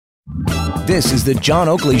This is the John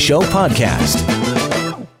Oakley Show podcast.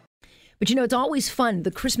 But, it's always fun.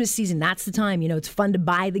 The Christmas season, that's the time. It's fun to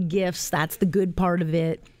buy the gifts. That's the good part of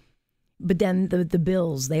it. But then the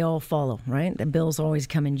bills, they all follow, right? The bills always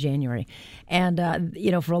come in January. And,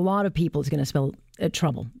 for a lot of people, it's going to spell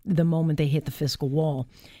trouble the moment they hit the fiscal wall.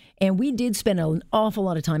 And we did spend an awful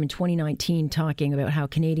lot of time in 2019 talking about how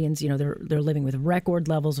Canadians, they're living with record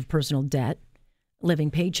levels of personal debt,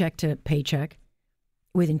 living paycheck to paycheck,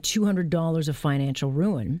 within $200 of financial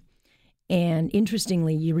ruin. And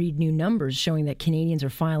interestingly, you read new numbers showing that Canadians are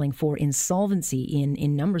filing for insolvency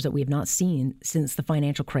in numbers that we have not seen since the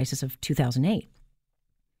financial crisis of 2008.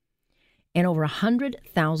 And over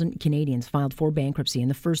 100,000 Canadians filed for bankruptcy in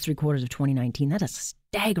the first 3 quarters of 2019. That's a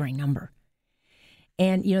staggering number.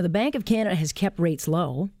 And, the Bank of Canada has kept rates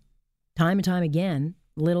low time and time again,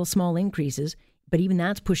 little small increases, but even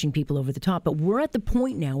that's pushing people over the top. But we're at the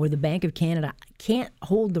point now where the Bank of Canada can't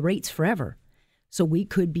hold the rates forever. So we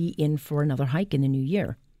could be in for another hike in the new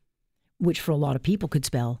year, which for a lot of people could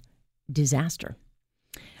spell disaster.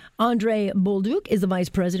 Andre Bolduc is the Vice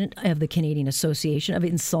President of the Canadian Association of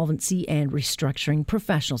Insolvency and Restructuring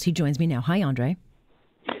Professionals. He joins me now. Hi, Andre.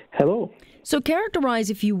 Hello. So characterize,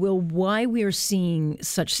 if you will, why we are seeing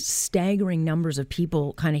such staggering numbers of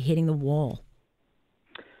people kind of hitting the wall.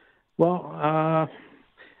 Well,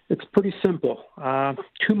 it's pretty simple.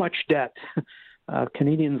 Too much debt.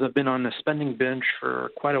 Canadians have been on the spending binge for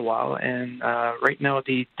quite a while, and right now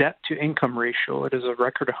the debt-to-income ratio, it is a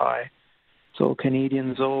record high. So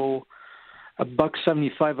Canadians owe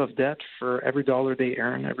 $1.75 of debt for every dollar they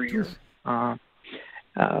earn every year.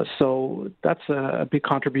 So that's a big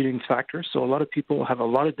contributing factor. So a lot of people have a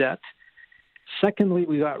lot of debt. Secondly,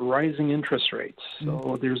 we got rising interest rates.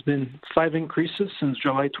 So there's been 5 increases since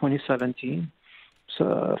July 2017,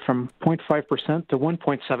 so from 0.5% to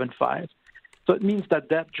 1.75%. So it means that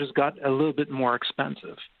debt just got a little bit more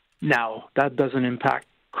expensive. Now, that doesn't impact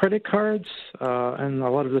credit cards and a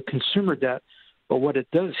lot of the consumer debt, but what it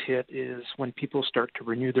does hit is when people start to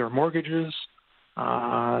renew their mortgages,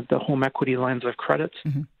 the home equity lines of credit,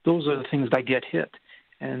 those are the things that get hit.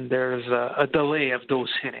 And there's a delay of those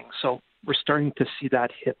hitting. So we're starting to see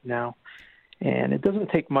that hit now. And it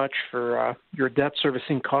doesn't take much for your debt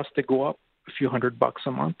servicing costs to go up a few $100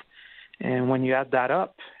 a month. And when you add that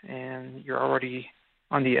up and you're already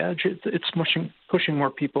on the edge, it's pushing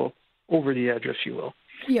more people over the edge, if you will.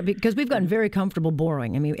 Yeah, because we've gotten very comfortable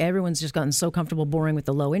borrowing. I mean, everyone's just gotten so comfortable borrowing with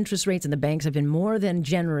the low interest rates, and the banks have been more than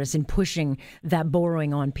generous in pushing that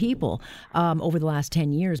borrowing on people over the last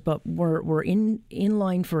 10 years. But we're in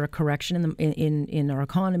line for a correction in our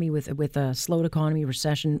economy with a slowed economy,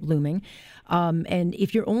 recession looming. And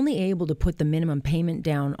if you're only able to put the minimum payment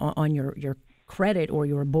down on your credit or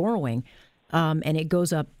your borrowing, and it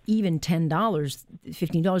goes up even $10,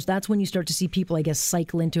 $15, that's when you start to see people, I guess,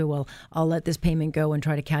 cycle into, well, I'll let this payment go and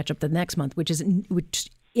try to catch up the next month, which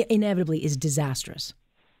inevitably is disastrous.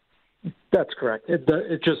 That's correct.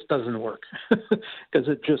 It just doesn't work because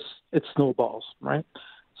it snowballs, right?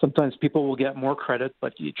 Sometimes people will get more credit,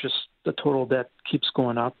 but the total debt keeps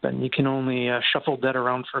going up, and you can only shuffle debt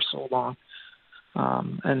around for so long.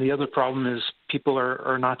 And the other problem is people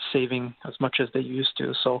are not saving as much as they used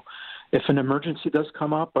to. So if an emergency does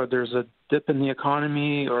come up, or there's a dip in the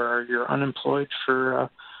economy, or you're unemployed for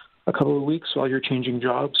a couple of weeks while you're changing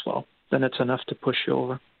jobs, well, then it's enough to push you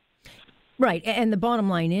over. Right. And the bottom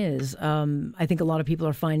line is, I think a lot of people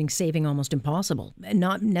are finding saving almost impossible.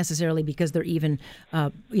 Not necessarily because they're even,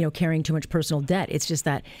 carrying too much personal debt. It's just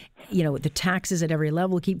that, the taxes at every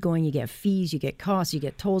level keep going. You get fees, you get costs, you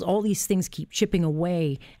get tolls. All these things keep chipping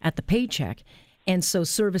away at the paycheck. And so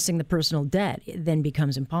servicing the personal debt then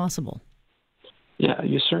becomes impossible. Yeah,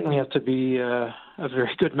 you certainly have to be a very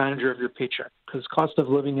good manager of your paycheck because cost of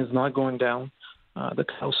living is not going down. The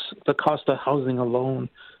cost of housing alone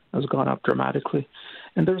has gone up dramatically.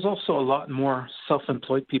 And there's also a lot more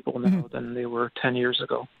self-employed people now than they were 10 years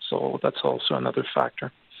ago. So that's also another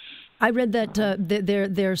factor. I read that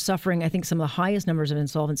they're suffering, I think, some of the highest numbers of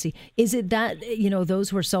insolvency. Is it that, those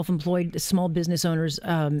who are self-employed, small business owners,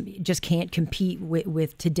 just can't compete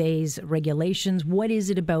with today's regulations? What is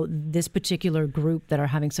it about this particular group that are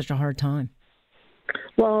having such a hard time?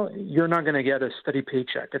 Well, you're not going to get a steady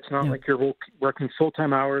paycheck. It's not like you're working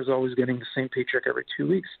full-time hours, always getting the same paycheck every 2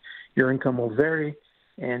 weeks. Your income will vary,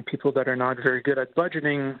 and people that are not very good at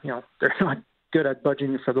budgeting, they're not good at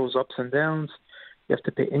budgeting for those ups and downs. You have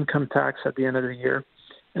to pay income tax at the end of the year,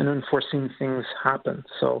 and unforeseen things happen.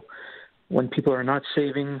 So when people are not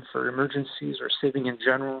saving for emergencies or saving in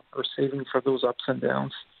general or saving for those ups and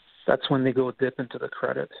downs, that's when they go dip into the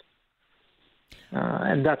credit.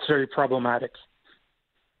 And that's very problematic.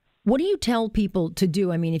 What do you tell people to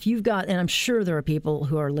do? I mean, if you've got, and I'm sure there are people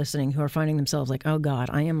who are listening who are finding themselves like, oh God,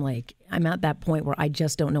 I'm at that point where I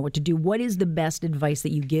just don't know what to do. What is the best advice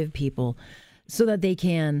that you give people so that they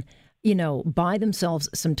can, buy themselves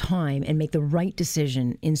some time and make the right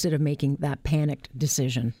decision instead of making that panicked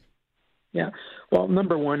decision? Yeah. Well,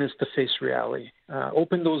 number one is to face reality.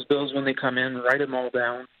 Open those bills when they come in, write them all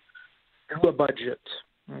down, do a budget,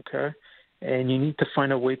 okay? And you need to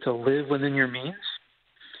find a way to live within your means.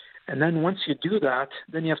 And then once you do that,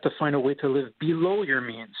 then you have to find a way to live below your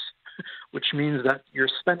means, which means that you're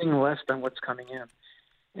spending less than what's coming in.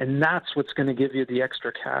 And that's what's going to give you the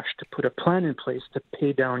extra cash to put a plan in place to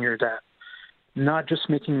pay down your debt. Not just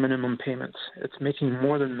making minimum payments. It's making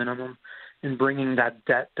more than minimum and bringing that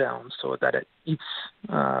debt down so that it eats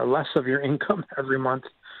less of your income every month.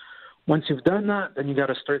 Once you've done that, then you got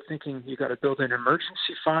to start thinking you got to build an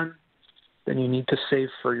emergency fund. Then you need to save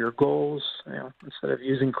for your goals, instead of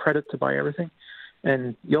using credit to buy everything.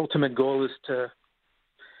 And the ultimate goal is to,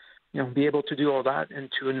 be able to do all that and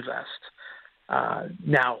to invest.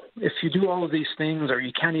 Now, if you do all of these things or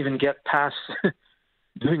you can't even get past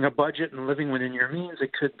doing a budget and living within your means,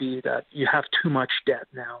 it could be that you have too much debt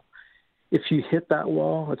now. If you hit that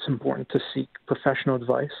wall, it's important to seek professional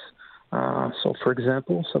advice. So, for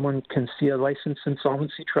example, someone can see a licensed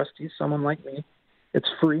insolvency trustee, someone like me. It's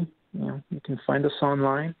free. You can find us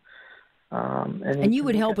online. And you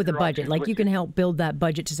would help with a budget. Like you can help build that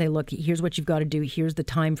budget to say, look, here's what you've got to do. Here's the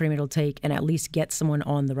time frame it'll take, and at least get someone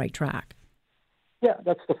on the right track. Yeah,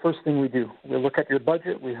 that's the first thing we do. We look at your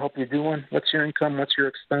budget. We help you do one. What's your income? What's your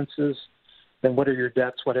expenses? Then what are your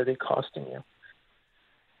debts? What are they costing you?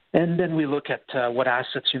 And then we look at what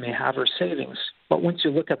assets you may have or savings. But once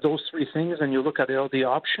you look at those three things and you look at all the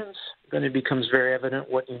options, then it becomes very evident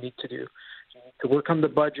what you need to do. You need to work on the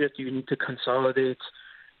budget. You need to consolidate.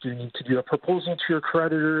 You need to do a proposal to your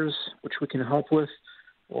creditors, which we can help with.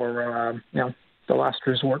 Or, the last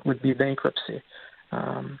resort would be bankruptcy.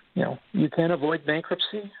 You can avoid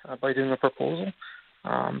bankruptcy by doing a proposal.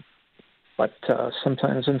 But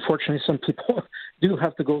sometimes, unfortunately, some people do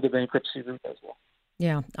have to go the bankruptcy route as well.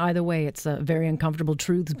 Yeah, either way, it's very uncomfortable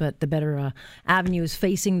truths, but the better avenue is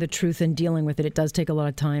facing the truth and dealing with it. It does take a lot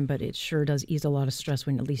of time, but it sure does ease a lot of stress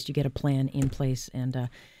when at least you get a plan in place and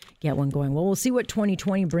get one going. Well, we'll see what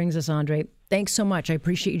 2020 brings us, Andre. Thanks so much. I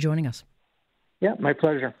appreciate you joining us. Yeah, my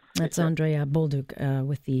pleasure. That's Andre Bolduc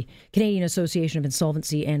with the Canadian Association of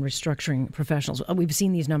Insolvency and Restructuring Professionals. We've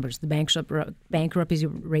seen these numbers. The bankruptcy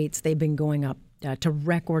rates, they've been going up to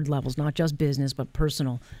record levels, not just business, but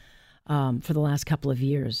personal. For the last couple of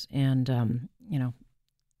years. And,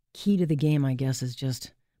 key to the game, I guess, is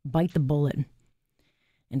just bite the bullet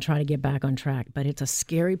and try to get back on track. But it's a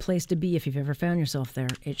scary place to be if you've ever found yourself there.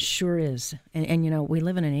 It sure is. And we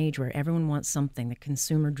live in an age where everyone wants something, the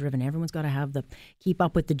consumer-driven. Everyone's got to keep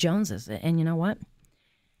up with the Joneses. And you know what?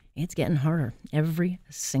 It's getting harder every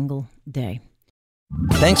single day.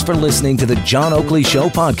 Thanks for listening to the John Oakley Show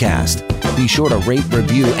podcast. Be sure to rate,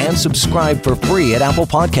 review, and subscribe for free at Apple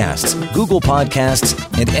Podcasts, Google Podcasts,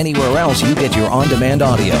 and anywhere else you get your on-demand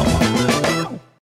audio.